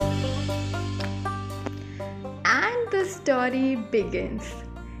story begins.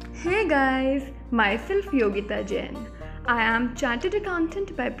 Hey guys, myself Yogita Jain. I am chartered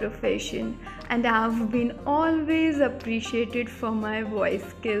accountant by profession and I have been always appreciated for my voice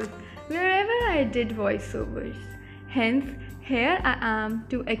skills wherever I did voiceovers. Hence, here I am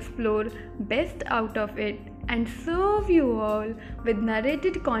to explore best out of it and serve you all with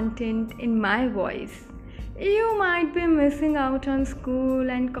narrated content in my voice. You might be missing out on school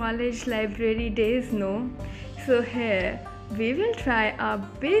and college library days, no? So here we will try our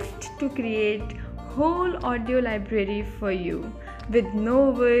best to create whole audio library for you with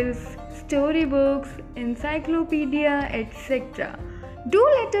novels, storybooks, encyclopedia, etc. Do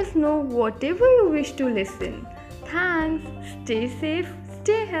let us know whatever you wish to listen. Thanks. Stay safe,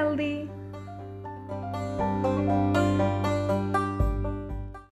 stay healthy.